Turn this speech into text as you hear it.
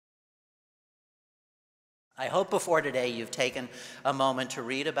I hope before today you've taken a moment to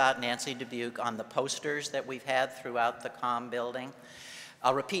read about Nancy Dubuc on the posters that we've had throughout the COM building.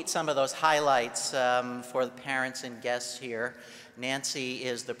 I'll repeat some of those highlights for the parents and guests here. Nancy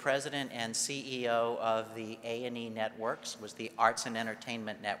is the president and CEO of the A&E Networks, was the Arts and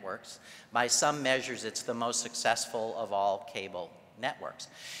Entertainment Networks. By some measures, it's the most successful of all cable networks.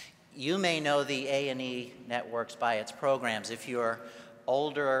 You may know the A&E Networks by its programs. If you're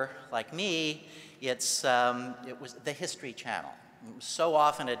older like me, it was the History Channel. It was so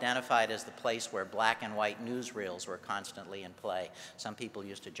often identified as the place where black and white newsreels were constantly in play. Some people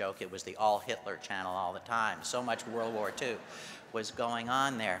used to joke it was the all-Hitler channel all the time. So much World War II was going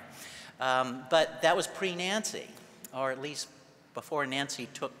on there. But that was pre-Nancy, or at least before Nancy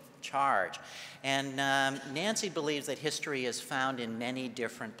took charge. And Nancy believes that history is found in many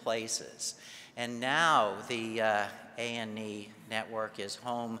different places. And now the A&E Network is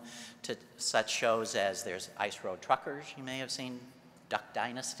home to such shows as there's Ice Road Truckers, you may have seen, Duck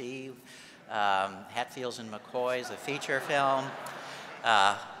Dynasty, Hatfields and McCoys, a feature film,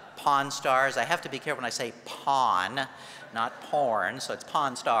 Pawn Stars. I have to be careful when I say pawn, not porn, so it's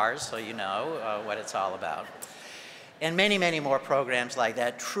Pawn Stars, so you know what it's all about. And many, many more programs like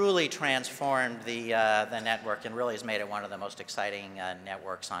that truly transformed the network and really has made it one of the most exciting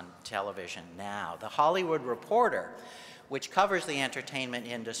networks on television now. The Hollywood Reporter, which covers the entertainment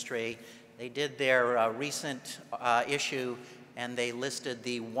industry, they did their recent issue and they listed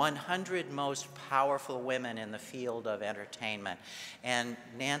the 100 most powerful women in the field of entertainment. And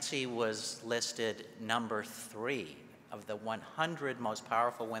Nancy was listed number 3 of the 100 most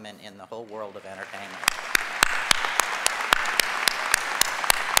powerful women in the whole world of entertainment.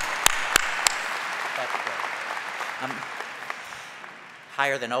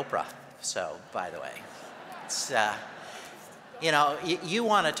 Higher than Oprah, so, by the way. It's, you know, you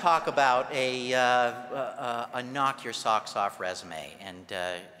want to talk about a knock your socks off resume, and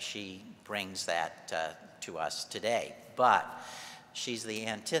she brings that to us today. But she's the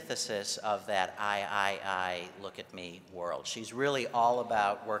antithesis of that I, look at me world. She's really all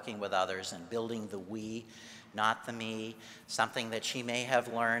about working with others and building the we, not the me, something that she may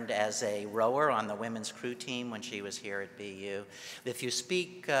have learned as a rower on the women's crew team when she was here at BU. If you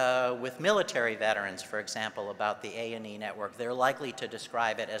speak with military veterans, for example, about the A&E Network, they're likely to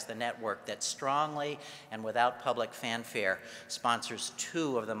describe it as the network that strongly and without public fanfare sponsors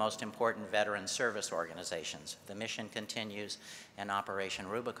 2 of the most important veteran service organizations, the Mission Continues and Operation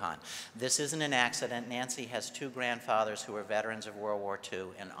Rubicon. This isn't an accident. Nancy has 2 grandfathers who were veterans of World War II,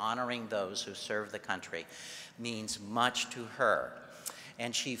 and honoring those who served the country means much to her.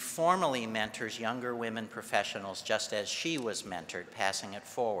 And she formally mentors younger women professionals just as she was mentored, passing it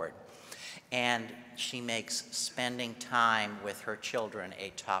forward. And she makes spending time with her children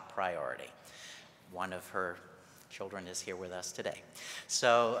a top priority. One of her children is here with us today.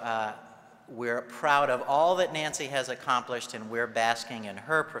 So we're proud of all that Nancy has accomplished, and we're basking in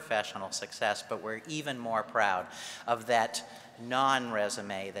her professional success, but we're even more proud of that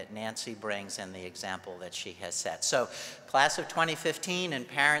non-resume that Nancy brings and the example that she has set. So, class of 2015 and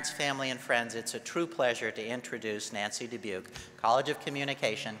parents, family, and friends, it's a true pleasure to introduce Nancy Dubuc, College of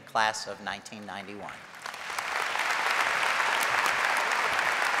Communication, class of 1991.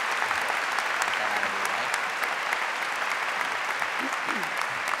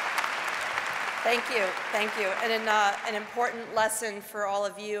 Thank you, thank you. And an important lesson for all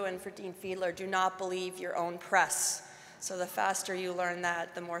of you and for Dean Fiedler: do not believe your own press. So the faster you learn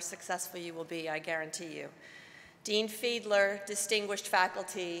that, the more successful you will be, I guarantee you. Dean Fiedler, distinguished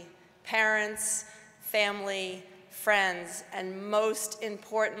faculty, parents, family, friends, and most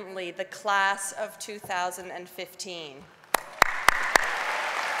importantly, the class of 2015.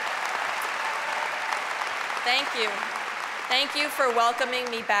 Thank you. Thank you for welcoming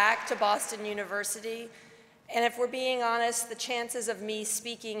me back to Boston University. And if we're being honest, the chances of me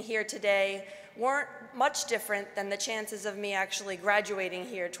speaking here today weren't much different than the chances of me actually graduating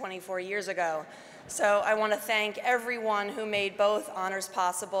here 24 years ago. So I want to thank everyone who made both honors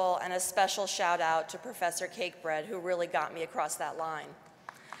possible, and a special shout out to Professor Cakebread, who really got me across that line.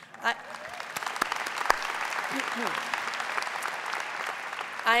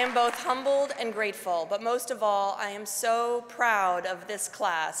 I am both humbled and grateful, but most of all, I am so proud of this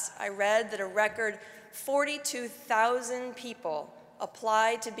class. I read that a record 42,000 people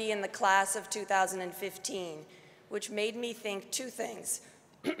applied to be in the class of 2015, which made me think 2 things.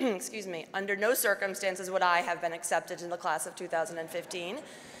 Excuse me, under no circumstances would I have been accepted in the class of 2015.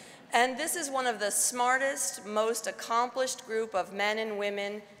 And this is one of the smartest, most accomplished group of men and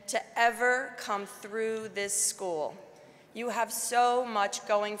women to ever come through this school. You have so much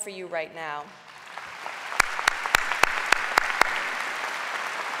going for you right now.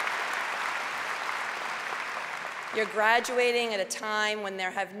 You're graduating at a time when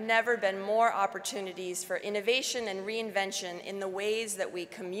there have never been more opportunities for innovation and reinvention in the ways that we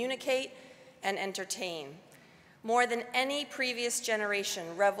communicate and entertain. More than any previous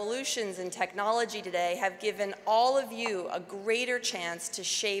generation, revolutions in technology today have given all of you a greater chance to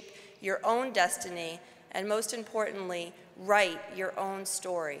shape your own destiny and, most importantly, write your own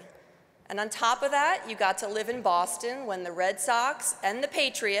story. And on top of that, you got to live in Boston when the Red Sox and the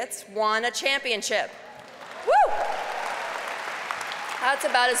Patriots won a championship. Woo! That's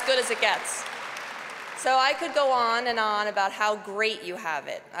about as good as it gets. So I could go on and on about how great you have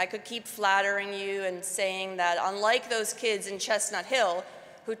it. I could keep flattering you and saying that unlike those kids in Chestnut Hill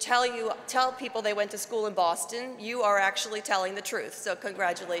who tell people they went to school in Boston, you are actually telling the truth, so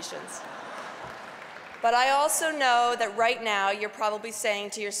congratulations. But I also know that right now you're probably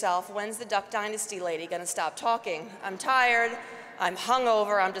saying to yourself, when's the Duck Dynasty lady gonna stop talking? I'm tired, I'm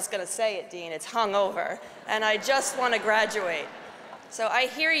hungover, I'm just gonna say it, Dean, it's hungover, and I just wanna graduate. So I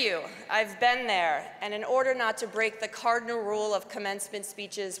hear you, I've been there, and in order not to break the cardinal rule of commencement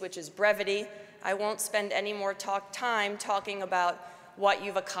speeches, which is brevity, I won't spend any more time talking about what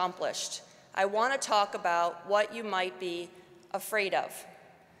you've accomplished. I want to talk about what you might be afraid of.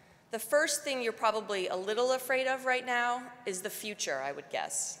 The first thing you're probably a little afraid of right now is the future, I would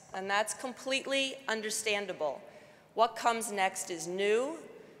guess, and that's completely understandable. What comes next is new,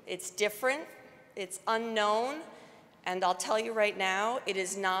 it's different, it's unknown, and I'll tell you right now, it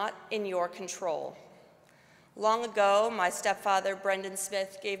is not in your control. Long ago, my stepfather, Brendan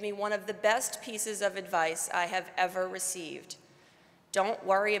Smith, gave me one of the best pieces of advice I have ever received. Don't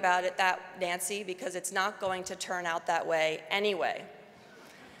worry about it, Nancy, because it's not going to turn out that way anyway.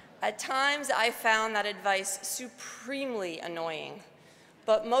 At times, I found that advice supremely annoying,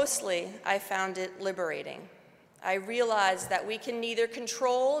 but mostly I found it liberating. I realized that we can neither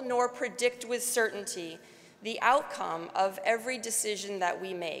control nor predict with certainty the outcome of every decision that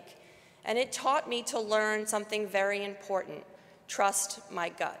we make. And it taught me to learn something very important: trust my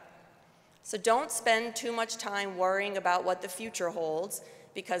gut. So don't spend too much time worrying about what the future holds,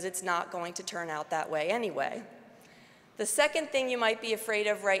 because it's not going to turn out that way anyway. The second thing you might be afraid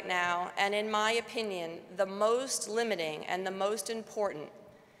of right now, and in my opinion, the most limiting and the most important,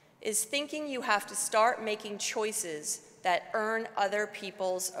 is thinking you have to start making choices that earn other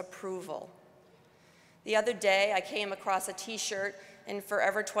people's approval. The other day, I came across a t-shirt in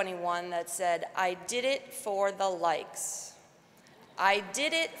Forever 21 that said, "I did it for the likes." I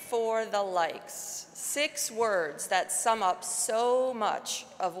did it for the likes. 6 words that sum up so much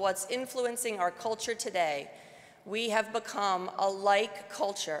of what's influencing our culture today. We have become a like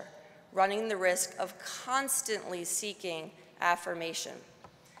culture, running the risk of constantly seeking affirmation.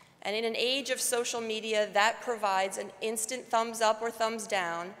 And in an age of social media that provides an instant thumbs up or thumbs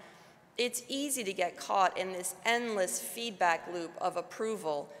down, it's easy to get caught in this endless feedback loop of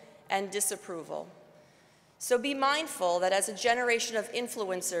approval and disapproval. So be mindful that as a generation of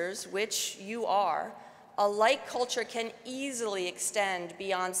influencers, which you are, a like culture can easily extend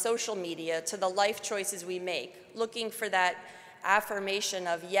beyond social media to the life choices we make, looking for that affirmation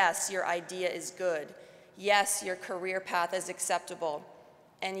of, yes, your idea is good, yes, your career path is acceptable,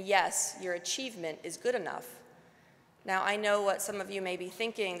 and yes, your achievement is good enough. Now, I know what some of you may be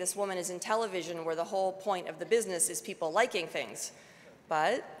thinking: this woman is in television where the whole point of the business is people liking things.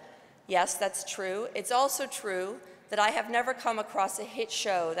 But yes, that's true. It's also true that I have never come across a hit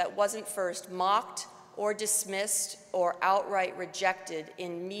show that wasn't first mocked or dismissed or outright rejected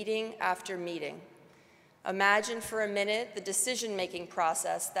in meeting after meeting. Imagine for a minute the decision-making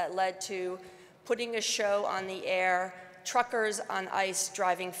process that led to putting a show on the air, Truckers on Ice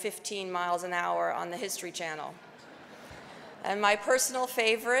driving 15 miles an hour on the History Channel. And my personal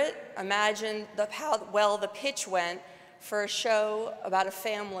favorite, imagine how well the pitch went for a show about a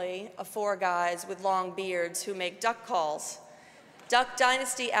family of 4 guys with long beards who make duck calls. Duck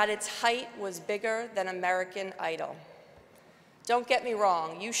Dynasty at its height was bigger than American Idol. Don't get me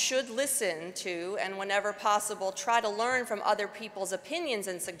wrong, you should listen to, and whenever possible, try to learn from other people's opinions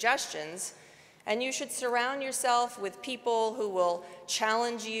and suggestions, and you should surround yourself with people who will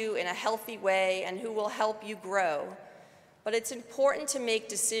challenge you in a healthy way and who will help you grow. But it's important to make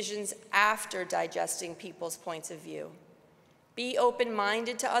decisions after digesting people's points of view. Be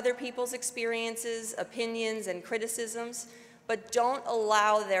open-minded to other people's experiences, opinions, and criticisms, but don't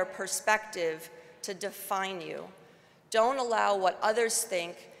allow their perspective to define you. Don't allow what others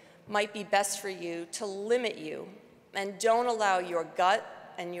think might be best for you to limit you, and don't allow your gut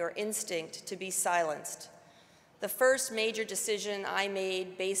and your instinct to be silenced. The first major decision I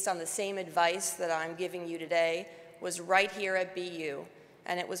made based on the same advice that I'm giving you today was right here at BU,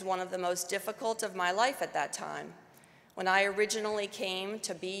 and it was one of the most difficult of my life at that time. When I originally came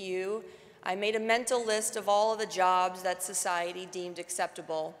to BU, I made a mental list of all of the jobs that society deemed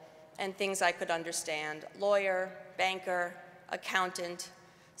acceptable and things I could understand: lawyer, banker, accountant.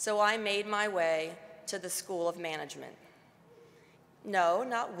 So I made my way to the School of Management. No,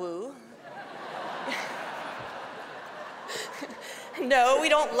 not woo. No, we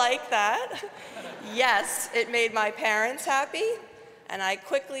don't like that. Yes, it made my parents happy, and I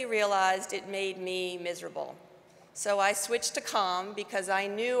quickly realized it made me miserable. So I switched to comm because I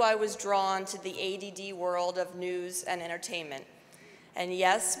knew I was drawn to the ADD world of news and entertainment. And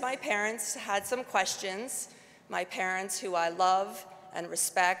yes, my parents had some questions. My parents, who I love and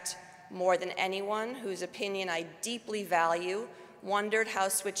respect more than anyone, whose opinion I deeply value, wondered how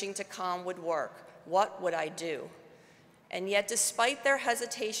switching to comm would work. What would I do? And yet, despite their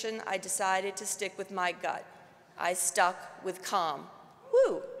hesitation, I decided to stick with my gut. I stuck with comm.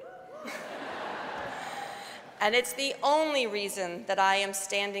 Woo! And it's the only reason that I am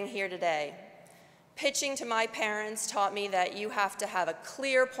standing here today. Pitching to my parents taught me that you have to have a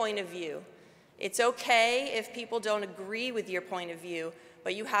clear point of view. It's okay if people don't agree with your point of view,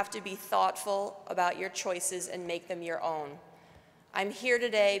 but you have to be thoughtful about your choices and make them your own. I'm here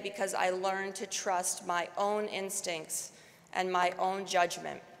today because I learned to trust my own instincts and my own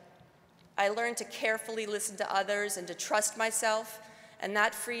judgment. I learned to carefully listen to others and to trust myself, and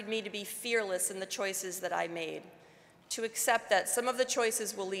that freed me to be fearless in the choices that I made, to accept that some of the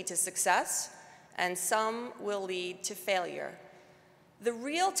choices will lead to success and some will lead to failure. The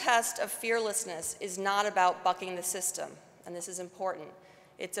real test of fearlessness is not about bucking the system, and this is important.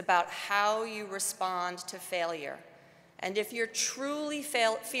 It's about how you respond to failure. And if you're truly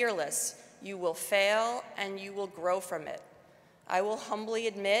fearless, you will fail and you will grow from it. I will humbly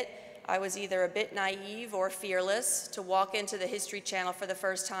admit I was either a bit naive or fearless to walk into the History Channel for the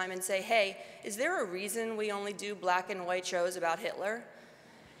first time and say, hey, is there a reason we only do black and white shows about Hitler?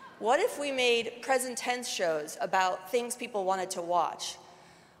 What if we made present tense shows about things people wanted to watch?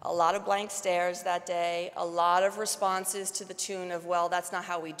 A lot of blank stares that day, a lot of responses to the tune of, well, that's not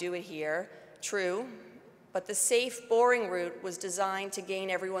how we do it here. True, but the safe, boring route was designed to gain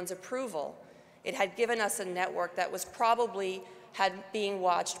everyone's approval. It had given us a network that was probably being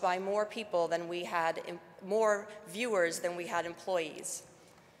watched by more people than we had, more viewers than we had employees.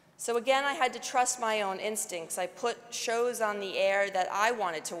 So again, I had to trust my own instincts. I put shows on the air that I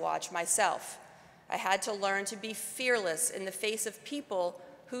wanted to watch myself. I had to learn to be fearless in the face of people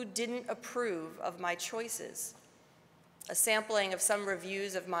who didn't approve of my choices. A sampling of some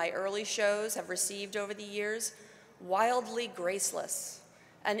reviews of my early shows have received over the years: wildly graceless,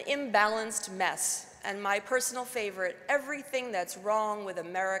 an imbalanced mess, and my personal favorite, everything that's wrong with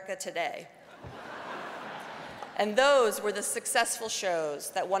America today. And those were the successful shows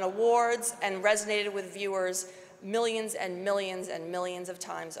that won awards and resonated with viewers millions and millions and millions of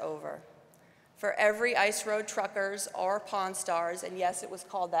times over. For every Ice Road Truckers or Pawn Stars, and yes, it was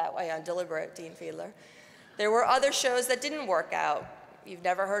called that way on deliberate, Dean Fiedler, there were other shows that didn't work out. You've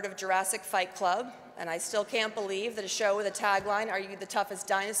never heard of Jurassic Fight Club, and I still can't believe that a show with a tagline, "Are you the toughest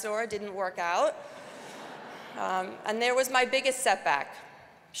dinosaur?" didn't work out. And there was my biggest setback.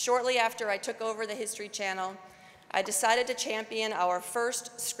 Shortly after I took over the History Channel, I decided to champion our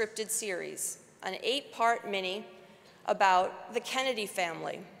first scripted series, an 8-part mini about the Kennedy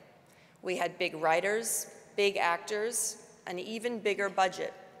family. We had big writers, big actors, an even bigger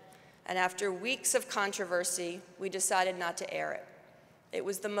budget. And after weeks of controversy, we decided not to air it. It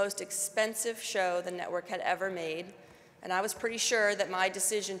was the most expensive show the network had ever made, and I was pretty sure that my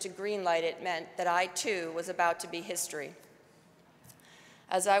decision to greenlight it meant that I, too, was about to be history.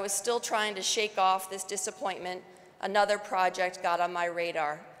 As I was still trying to shake off this disappointment, another project got on my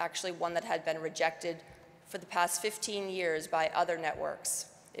radar, actually one that had been rejected for the past 15 years by other networks.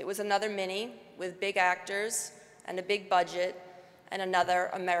 It was another mini with big actors and a big budget and another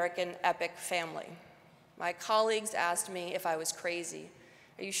American epic family. My colleagues asked me if I was crazy.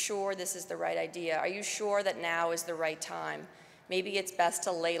 Are you sure this is the right idea? Are you sure that now is the right time? Maybe it's best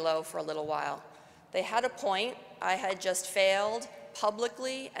to lay low for a little while. They had a point. I had just failed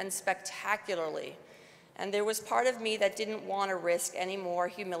publicly and spectacularly. And there was part of me that didn't want to risk any more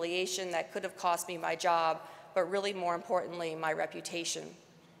humiliation that could have cost me my job, but really more importantly, my reputation.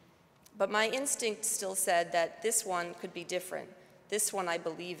 But my instinct still said that this one could be different. This one I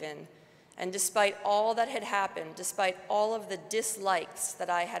believe in. And despite all that had happened, despite all of the dislikes that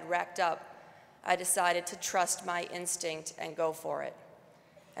I had racked up, I decided to trust my instinct and go for it.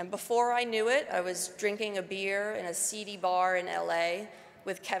 And before I knew it, I was drinking a beer in a seedy bar in LA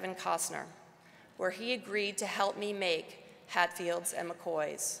with Kevin Costner, where he agreed to help me make Hatfields and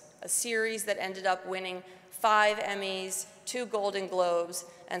McCoys, a series that ended up winning 5 Emmys, 2 Golden Globes,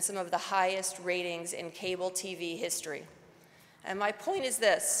 and some of the highest ratings in cable TV history. And my point is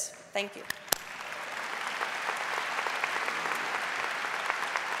this, thank you.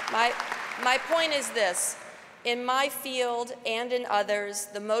 My point is this, in my field and in others,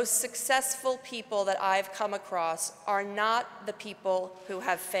 the most successful people that I've come across are not the people who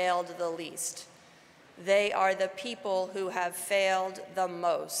have failed the least. They are the people who have failed the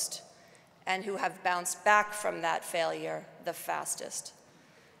most and who have bounced back from that failure the fastest.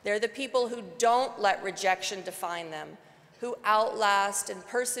 They're the people who don't let rejection define them, who outlast and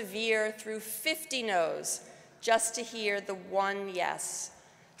persevere through 50 no's just to hear the one yes.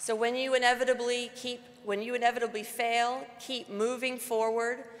 So when you inevitably fail, keep moving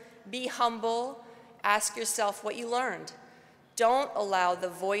forward, be humble, ask yourself what you learned. Don't allow the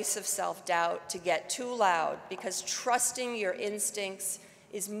voice of self-doubt to get too loud, because trusting your instincts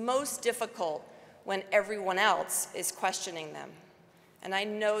is most difficult when everyone else is questioning them. And I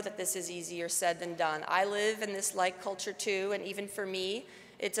know that this is easier said than done. I live in this like culture too, and even for me,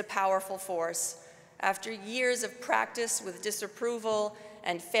 it's a powerful force. After years of practice with disapproval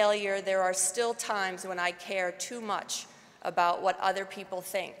and failure, there are still times when I care too much about what other people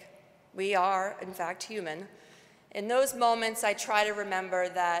think. We are, in fact, human. In those moments, I try to remember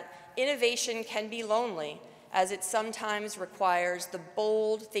that innovation can be lonely, as it sometimes requires the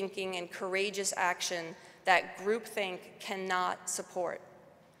bold thinking and courageous action that groupthink cannot support.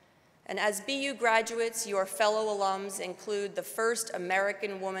 And as BU graduates, your fellow alums include the first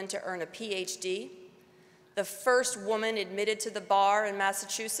American woman to earn a PhD, the first woman admitted to the bar in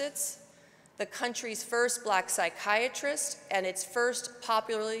Massachusetts, the country's first Black psychiatrist, and its first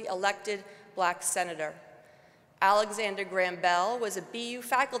popularly elected Black senator. Alexander Graham Bell was a BU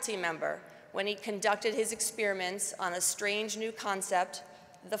faculty member when he conducted his experiments on a strange new concept,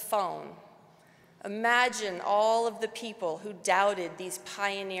 the phone. Imagine all of the people who doubted these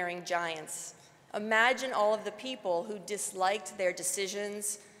pioneering giants. Imagine all of the people who disliked their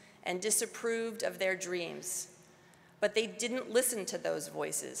decisions and disapproved of their dreams. But they didn't listen to those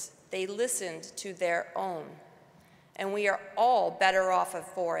voices. They listened to their own. And we are all better off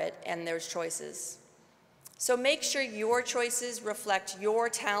for it and their choices. So make sure your choices reflect your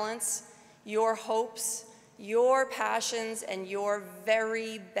talents, your hopes, your passions, and your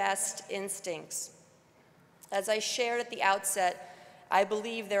very best instincts. As I shared at the outset, I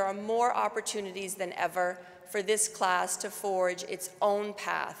believe there are more opportunities than ever for this class to forge its own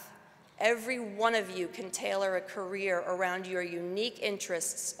path. Every one of you can tailor a career around your unique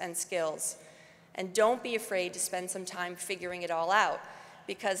interests and skills. And don't be afraid to spend some time figuring it all out,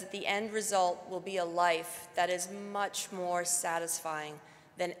 because the end result will be a life that is much more satisfying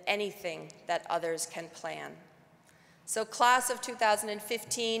than anything that others can plan. So class of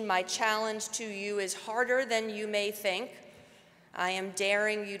 2015, my challenge to you is harder than you may think. I am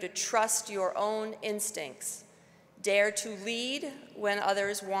daring you to trust your own instincts. Dare to lead when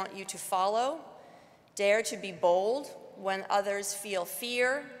others want you to follow. Dare to be bold when others feel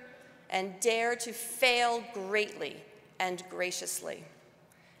fear. And dare to fail greatly and graciously.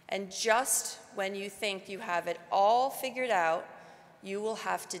 And just when you think you have it all figured out, you will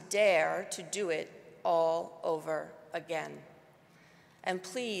have to dare to do it all over again. And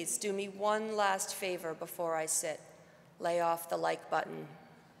please do me one last favor before I sit. Lay off the like button.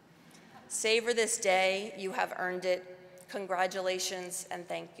 Savor this day. You have earned it. Congratulations and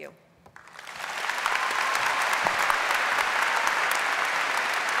thank you.